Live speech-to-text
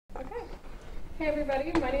Hey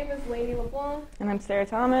everybody, my name is Layni LeBlanc. And I'm Sarah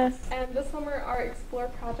Thomas. And this summer our Explore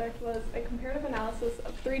project was a comparative analysis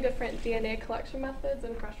of 3 different DNA collection methods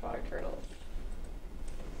in freshwater turtles.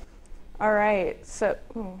 All right, so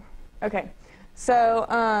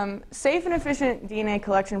safe and efficient DNA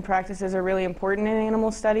collection practices are really important in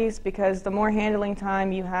animal studies because the more handling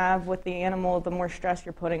time you have with the animal, the more stress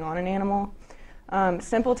you're putting on an animal.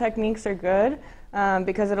 Simple techniques are good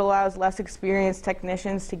because it allows less experienced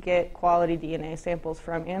technicians to get quality DNA samples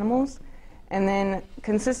from animals. And then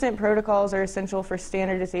consistent protocols are essential for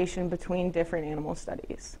standardization between different animal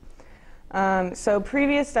studies. So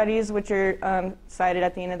previous studies, which are cited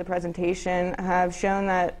at the end of the presentation, have shown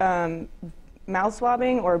that mouth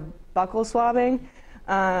swabbing or buccal swabbing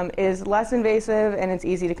is less invasive and it's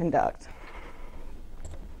easy to conduct.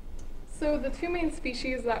 So the 2 main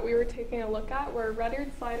species that we were taking a look at were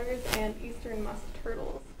red-eared sliders and eastern musk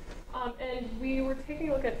turtles. And we were taking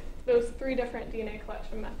a look at those 3 different DNA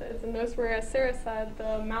collection methods, and those were, as Sarah said,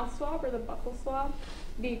 the mouth swab or the buccal swab,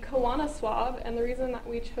 the Koana swab, and the reason that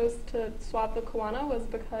we chose to swab the Koana was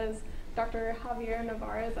because Dr. Javier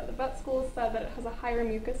Navarez at the vet school said that it has a higher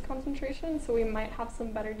mucus concentration, so we might have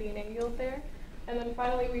some better DNA yield there. And then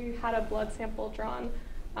finally we had a blood sample drawn,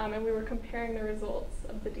 and we were comparing the results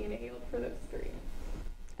of the DNA yield for those 3.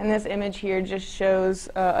 And this image here just shows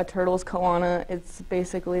a turtle's Koana. It's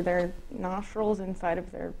basically their nostrils inside of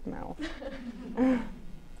their mouth.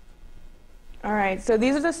 All right, so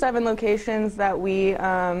these are the 7 locations that we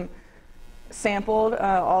sampled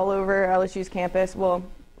all over LSU's campus. Well,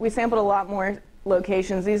 we sampled a lot more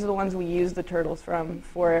locations. These are the ones we used the turtles from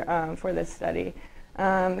for this study.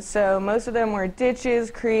 So most of them were ditches,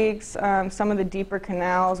 creeks, some of the deeper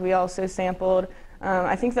canals we also sampled.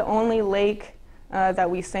 I think the only lake that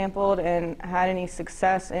we sampled and had any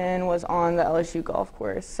success in was on the LSU golf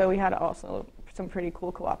course. So we had also some pretty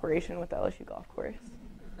cool cooperation with the LSU golf course.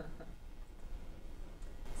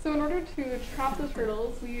 So in order to trap the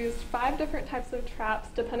turtles, we used 5 different types of traps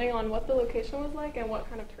depending on what the location was like and what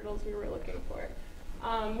kind of turtles we were looking for.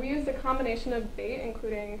 We used a combination of bait,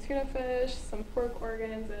 including tuna fish, some pork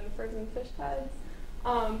organs, and frozen fish heads.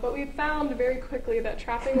 But we found very quickly that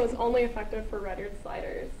trapping was only effective for red-eared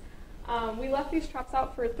sliders. We left these traps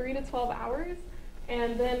out for 3 to 12 hours,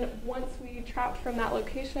 and then once we trapped from that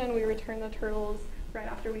location, we returned the turtles right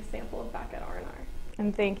after we sampled back at R&R.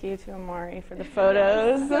 And thank you to Amari for the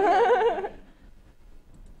photos.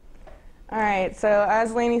 All right, so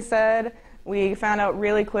as Layni said, we found out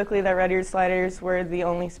really quickly that red-eared sliders were the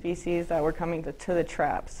only species that were coming to the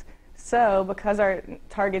traps. So because our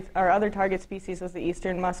other target species was the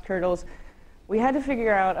eastern musk turtles, we had to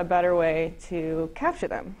figure out a better way to capture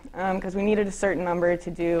them because we needed a certain number to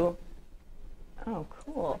do. Oh,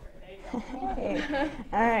 cool. Hey.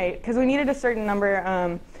 All right, because we needed a certain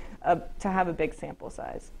number to have a big sample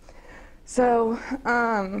size. So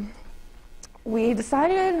we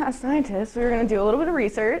decided as scientists we were going to do a little bit of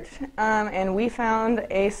research, and we found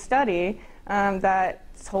a study that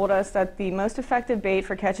told us that the most effective bait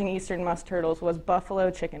for catching eastern musk turtles was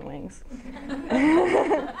buffalo chicken wings.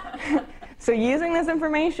 So using this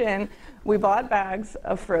information, we bought bags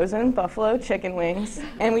of frozen buffalo chicken wings,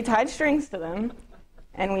 and we tied strings to them,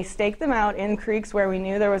 and we staked them out in creeks where we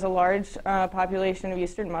knew there was a large population of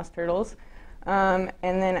eastern musk turtles. And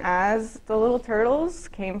then as the little turtles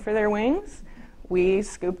came for their wings, we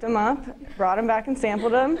scooped them up, brought them back and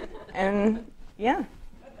sampled them, and yeah.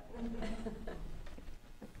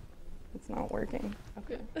 It's not working.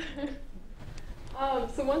 Okay.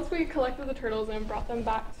 So once we collected the turtles and brought them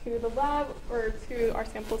back to the lab or to our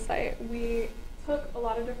sample site, we took a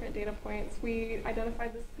lot of different data points. We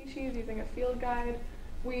identified the species using a field guide.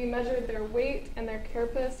 We measured their weight and their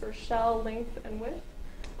carapace or shell length and width.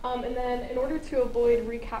 And then in order to avoid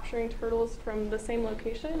recapturing turtles from the same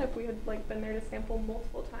location, if we had been there to sample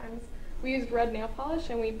multiple times, we used red nail polish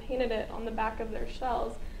and we painted it on the back of their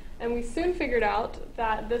shells. And we soon figured out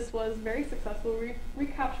that this was very successful. We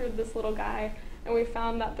recaptured this little guy, and we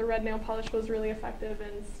found that the red nail polish was really effective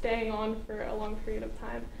in staying on for a long period of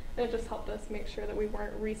time. And it just helped us make sure that we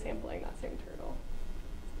weren't resampling that same turtle.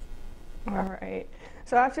 All right.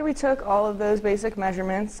 So after we took all of those basic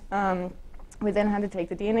measurements, we then had to take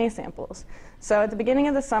the DNA samples. So at the beginning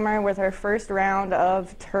of the summer, with our first round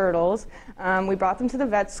of turtles, we brought them to the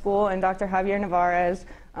vet school, and Dr. Javier Navarez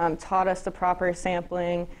taught us the proper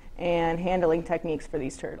sampling and handling techniques for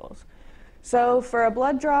these turtles. So for a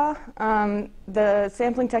blood draw, the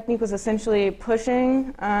sampling technique was essentially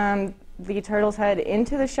pushing the turtle's head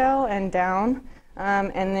into the shell and down,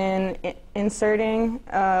 and then inserting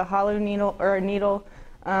a hollow needle or a needle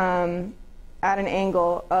at an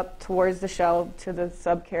angle up towards the shell to the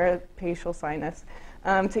subcarapacial sinus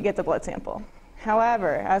to get the blood sample.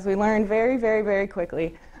 However, as we learned very, very, very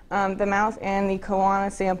quickly, the mouth and the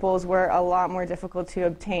choana samples were a lot more difficult to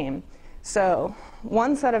obtain. So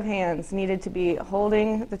one set of hands needed to be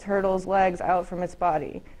holding the turtle's legs out from its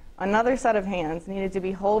body. Another set of hands needed to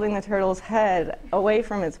be holding the turtle's head away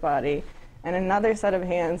from its body. And another set of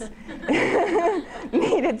hands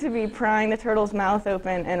needed to be prying the turtle's mouth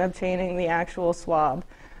open and obtaining the actual swab.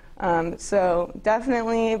 So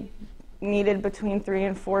definitely needed between 3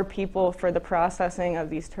 and 4 people for the processing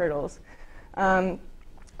of these turtles.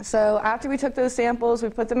 So after we took those samples, we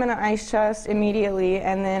put them in an ice chest immediately,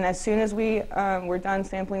 and then as soon as we were done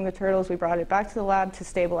sampling the turtles, we brought it back to the lab to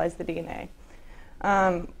stabilize the DNA.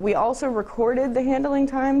 We also recorded the handling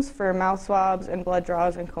times for mouth swabs and blood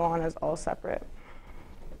draws and choanas all separate.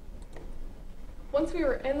 Once we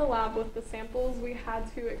were in the lab with the samples, we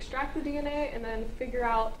had to extract the DNA and then figure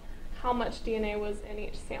out how much DNA was in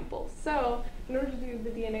each sample. So in order to do the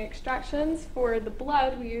DNA extractions, for the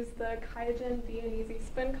blood, we used the QIAGEN D&EZ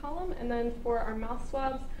spin column, and then for our mouth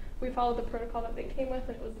swabs, we followed the protocol that they came with,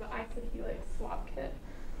 and it was the isohelix swab kit.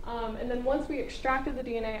 And then once we extracted the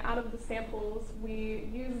DNA out of the samples, we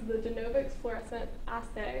used the Genomics fluorescent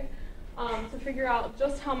assay to figure out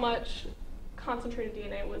just how much concentrated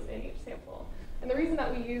DNA was in each sample. And the reason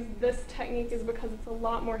that we use this technique is because it's a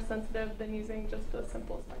lot more sensitive than using just a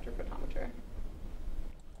simple spectrophotometer.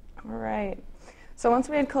 All right. So once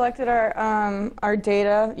we had collected our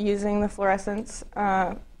data using the fluorescence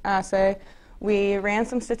assay, we ran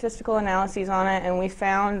some statistical analyses on it, and we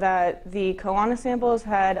found that the choana samples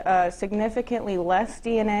had significantly less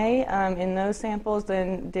DNA in those samples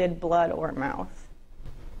than did blood or mouth.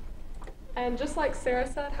 And just like Sarah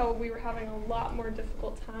said, how we were having a lot more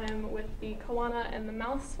difficult time with the choana and the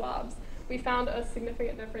mouth swabs, we found a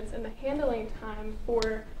significant difference in the handling time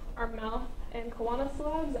for our mouth and choana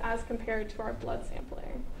swabs as compared to our blood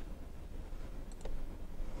sampling.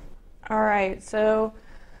 All right, so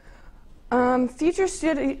future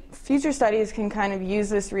studies can kind of use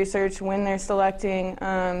this research when they're selecting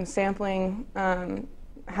sampling,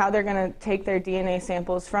 how they're going to take their DNA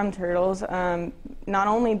samples from turtles, not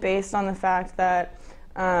only based on the fact that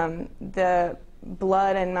the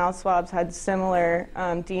blood and mouth swabs had similar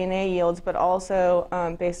DNA yields, but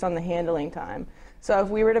also based on the handling time. So if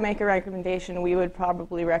we were to make a recommendation, we would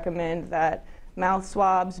probably recommend that mouth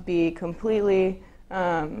swabs be completely,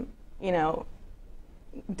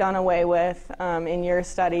 done away with in your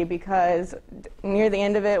study, because near the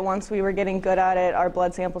end of it, once we were getting good at it, our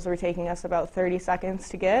blood samples were taking us about 30 seconds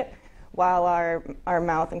to get, while our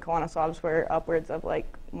mouth and choana swabs were upwards of like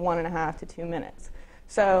 1.5 to 2 minutes.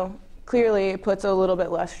 So clearly it puts a little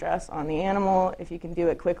bit less stress on the animal if you can do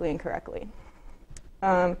it quickly and correctly.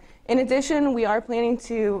 In addition, we are planning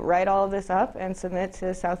to write all of this up and submit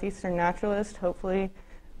to Southeastern Naturalist, hopefully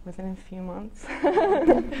within a few months.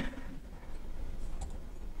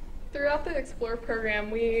 Throughout the Explore program,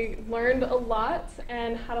 we learned a lot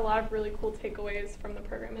and had a lot of really cool takeaways from the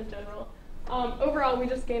program in general. Overall, we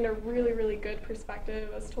just gained a really, really good perspective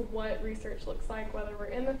as to what research looks like, whether we're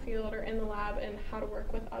in the field or in the lab, and how to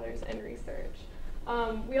work with others in research.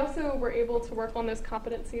 We also were able to work on those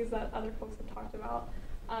competencies that other folks have talked about,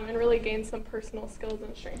 and really gain some personal skills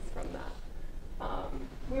and strengths from that.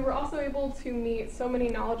 We were also able to meet so many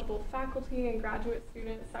knowledgeable faculty and graduate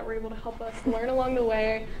students that were able to help us learn along the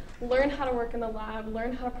way, learn how to work in the lab,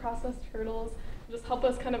 learn how to process turtles, just help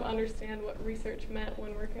us kind of understand what research meant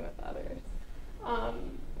when working with others.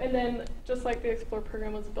 And then, just like the Explore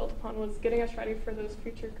program was built upon, was getting us ready for those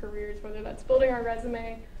future careers, whether that's building our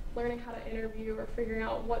resume, learning how to interview, or figuring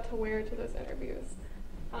out what to wear to those interviews.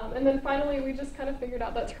 And then finally, we just kind of figured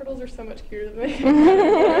out that turtles are so much cuter than they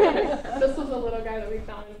are. This was a little guy that we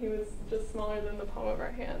found, and he was just smaller than the palm of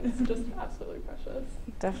our hands. Just absolutely precious.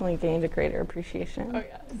 Definitely gained a greater appreciation. Oh,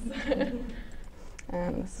 yes.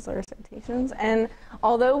 And this is our citations. And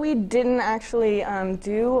although we didn't actually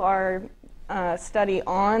do our study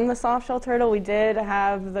on the softshell turtle, we did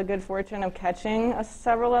have the good fortune of catching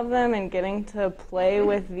several of them and getting to play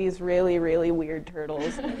with these really, really weird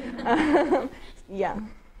turtles. Yeah.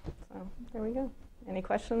 So there we go. Any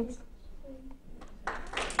questions?